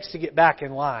what it takes to get back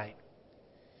in line.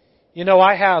 You know,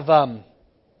 I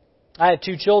had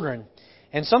 2 children,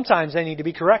 and sometimes they need to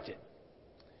be corrected.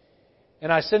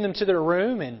 And I send them to their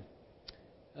room, and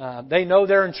they know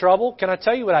they're in trouble. Can I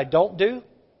tell you what I don't do?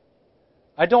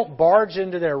 I don't barge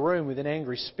into their room with an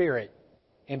angry spirit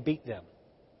and beat them.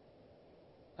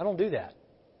 I don't do that.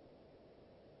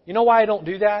 You know why I don't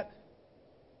do that?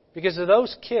 Because of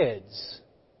those kids,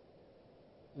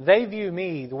 they view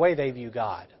me the way they view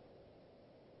God.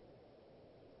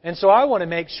 And so I want to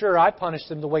make sure I punish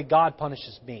them the way God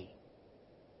punishes me.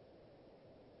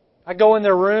 I go in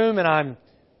their room and I'm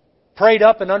prayed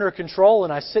up and under control,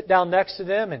 and I sit down next to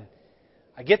them and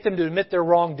I get them to admit their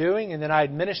wrongdoing, and then I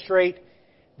administrate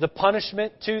the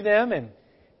punishment to them, and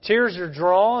tears are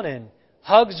drawn and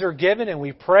hugs are given, and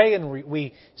we pray and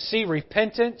we see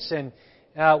repentance, and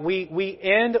we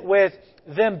end with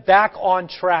them back on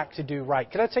track to do right.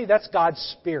 Can I tell you, that's God's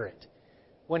Spirit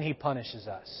when He punishes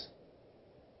us.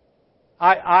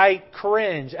 I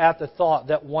cringe at the thought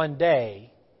that one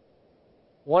day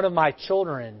one of my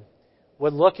children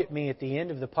would look at me at the end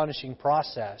of the punishing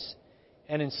process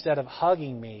and instead of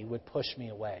hugging me would push me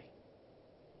away.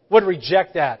 Would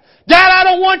reject that. Dad, I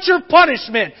don't want your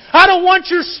punishment. I don't want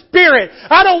your spirit.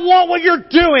 I don't want what you're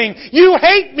doing. You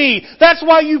hate me. That's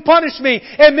why you punish me.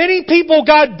 And many people,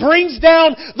 God brings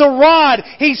down the rod.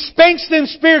 He spanks them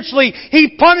spiritually.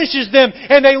 He punishes them.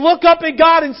 And they look up at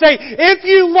God and say, if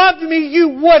you loved me, you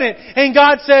wouldn't. And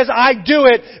God says, I do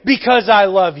it because I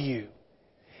love you.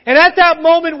 And at that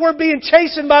moment, we're being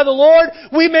chastened by the Lord.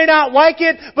 We may not like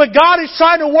it, but God is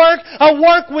trying to work a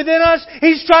work within us.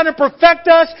 He's trying to perfect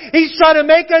us. He's trying to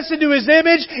make us into His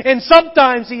image. And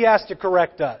sometimes He has to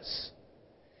correct us.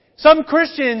 Some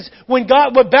Christians, when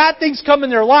bad things come in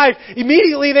their life,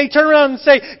 immediately they turn around and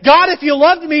say, God, if you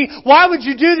loved me, why would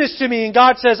you do this to me? And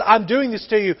God says, I'm doing this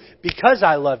to you because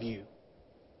I love you.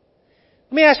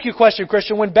 Let me ask you a question,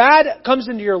 Christian. When bad comes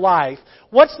into your life,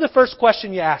 what's the first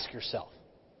question you ask yourself?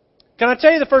 Can I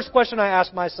tell you the first question I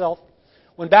ask myself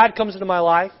when bad comes into my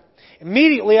life?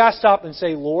 Immediately I stop and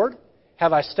say, Lord,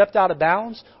 have I stepped out of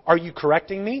bounds? Are you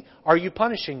correcting me? Are you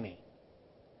punishing me?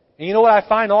 And you know what I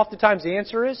find oftentimes the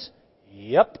answer is?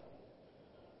 Yep.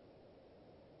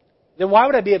 Then why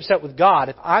would I be upset with God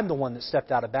if I'm the one that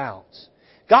stepped out of bounds?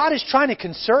 God is trying to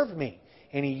conserve me,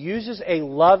 and He uses a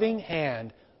loving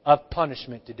hand of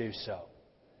punishment to do so.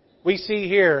 We see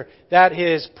here that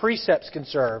His precepts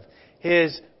conserve,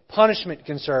 His punishment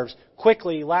conserves.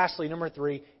 Quickly, lastly, number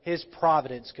 3, His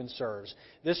providence conserves.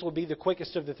 This will be the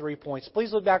quickest of the 3 points.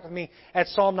 Please look back with me at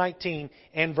Psalm 19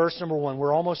 and verse number 1.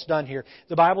 We're almost done here.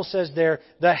 The Bible says there,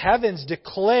 the heavens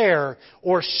declare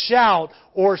or shout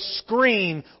or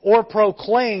scream or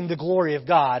proclaim the glory of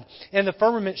God. And the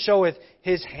firmament showeth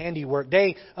His handiwork.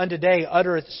 Day unto day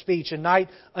uttereth speech, and night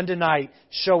unto night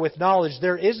showeth knowledge.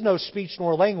 There is no speech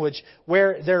nor language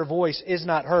where their voice is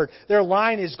not heard. Their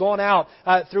line is gone out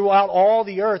throughout all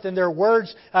the earth, and their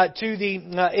words to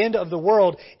the end of the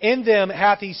world. In them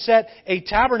hath He set a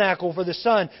tabernacle for the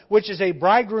sun, which is a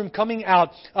bridegroom coming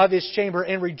out of his chamber,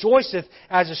 and rejoiceth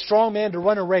as a strong man to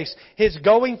run a race. His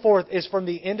going forth is from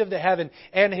the end of the heaven,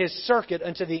 and His circuit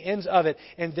unto the ends of it.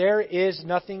 And there is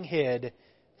nothing hid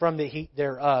from the heat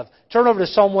thereof. Turn over to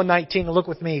Psalm 119 and look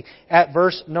with me at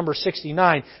verse number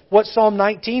 69. What Psalm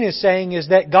 19 is saying is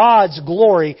that God's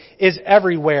glory is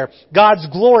everywhere. God's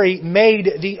glory made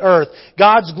the earth.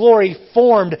 God's glory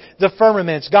formed the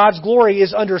firmaments. God's glory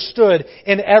is understood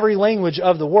in every language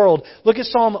of the world. Look at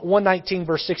Psalm 119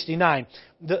 verse 69.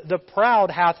 The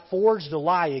proud hath forged a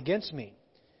lie against me,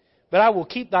 but I will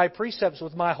keep Thy precepts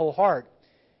with my whole heart.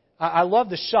 I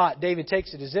love the shot David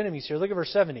takes at his enemies here. Look at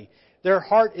verse 70. Their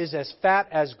heart is as fat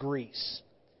as grease,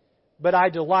 but I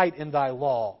delight in Thy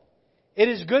law. It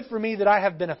is good for me that I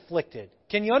have been afflicted.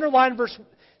 Can you underline verse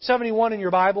 71 in your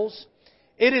Bibles?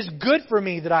 It is good for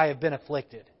me that I have been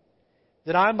afflicted,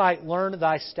 that I might learn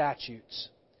Thy statutes.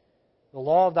 The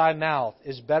law of Thy mouth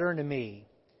is better unto me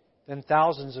than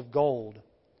thousands of gold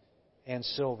and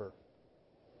silver.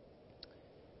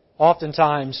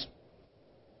 Oftentimes,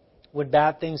 when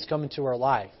bad things come into our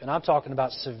life, and I'm talking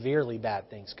about severely bad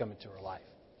things come into our life,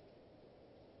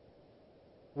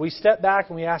 we step back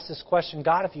and we ask this question,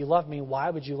 God, if you love me, why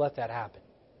would you let that happen?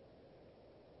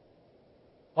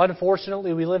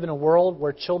 Unfortunately, we live in a world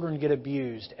where children get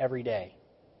abused every day.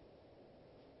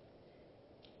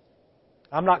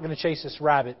 I'm not going to chase this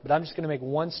rabbit, but I'm just going to make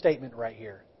one statement right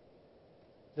here.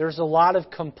 There's a lot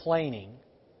of complaining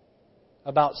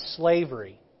about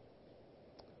slavery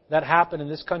that happened in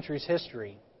this country's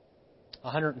history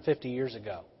 150 years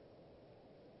ago.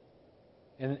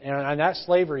 And that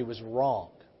slavery was wrong.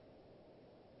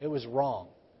 It was wrong.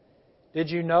 Did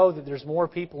you know that there's more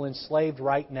people enslaved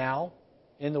right now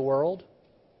in the world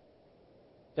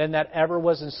than that ever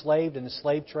was enslaved in the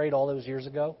slave trade all those years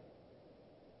ago?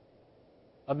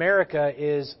 America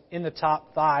is in the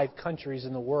top 5 countries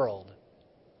in the world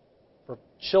for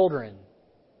children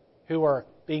who are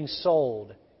being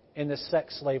sold in the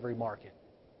sex slavery market.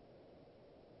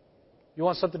 You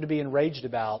want something to be enraged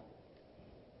about.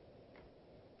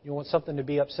 You want something to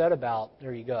be upset about.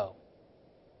 There you go.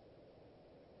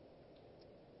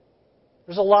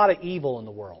 There's a lot of evil in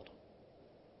the world.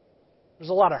 There's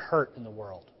a lot of hurt in the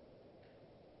world.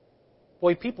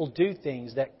 Boy, people do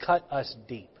things that cut us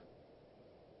deep.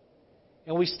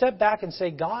 And we step back and say,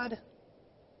 God,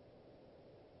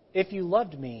 if you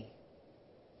loved me,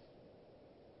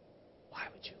 why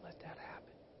would you let that happen?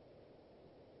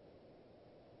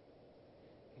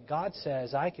 And God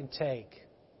says, I can take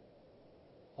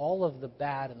all of the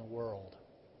bad in the world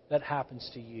that happens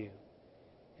to you,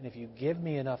 and if you give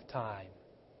me enough time,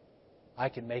 I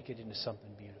can make it into something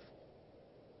beautiful.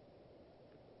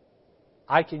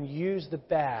 I can use the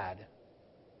bad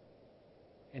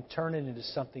and turn it into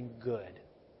something good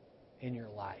in your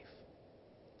life.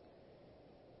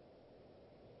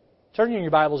 Turn in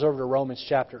your Bibles over to Romans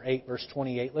chapter 8, verse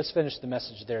 28. Let's finish the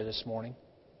message there this morning.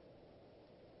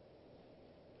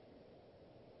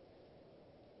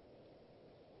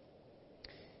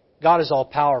 God is all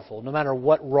powerful. No matter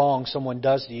what wrong someone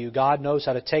does to you, God knows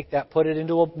how to take that, put it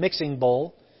into a mixing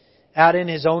bowl, add in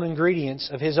His own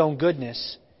ingredients of His own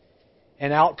goodness,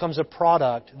 and out comes a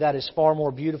product that is far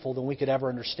more beautiful than we could ever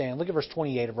understand. Look at verse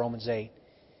 28 of Romans 8.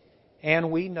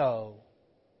 And we know,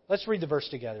 let's read the verse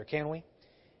together, can we?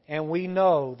 And we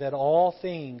know that all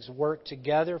things work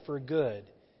together for good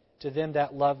to them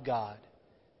that love God,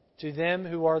 to them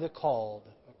who are the called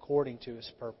according to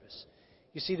His purpose.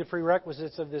 You see, the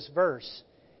prerequisites of this verse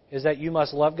is that you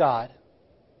must love God,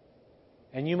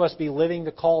 and you must be living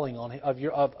the calling of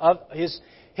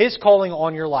His calling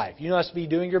on your life. You must be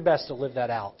doing your best to live that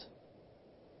out.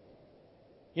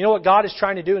 You know what God is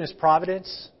trying to do in His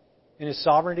providence, in His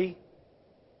sovereignty?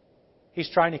 He's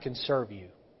trying to conserve you.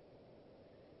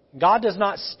 God does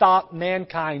not stop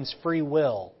mankind's free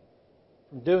will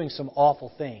from doing some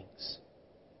awful things.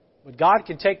 But God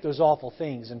can take those awful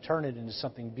things and turn it into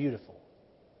something beautiful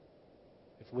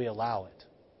if we allow it.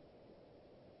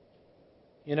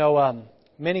 You know,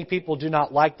 many people do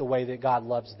not like the way that God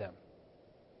loves them.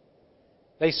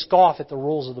 They scoff at the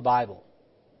rules of the Bible.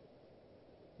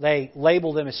 They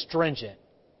label them as stringent,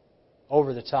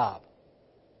 over the top.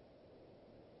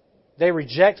 They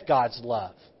reject God's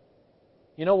love.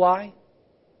 You know why?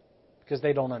 Because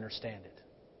they don't understand it.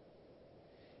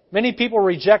 Many people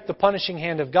reject the punishing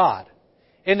hand of God.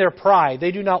 In their pride,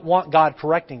 they do not want God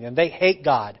correcting them. They hate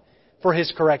God for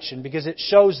His correction because it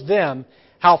shows them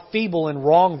how feeble and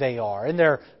wrong they are. In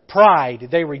their pride,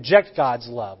 they reject God's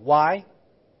love. Why?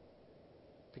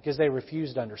 Because they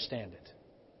refuse to understand it.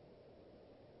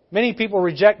 Many people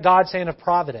reject God's hand of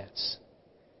providence.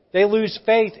 They lose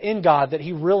faith in God that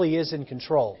He really is in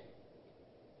control.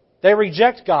 They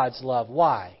reject God's love.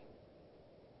 Why?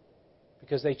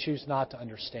 Because they choose not to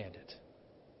understand it.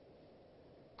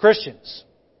 Christians,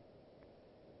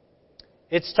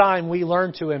 it's time we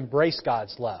learn to embrace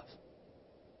God's love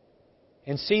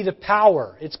and see the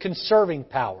power, its conserving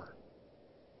power.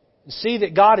 And see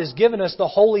that God has given us the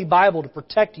Holy Bible to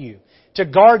protect you, to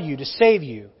guard you, to save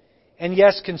you, and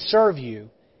yes, conserve you,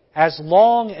 as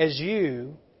long as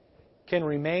you can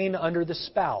remain under the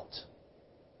spout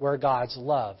where God's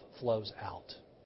love flows out.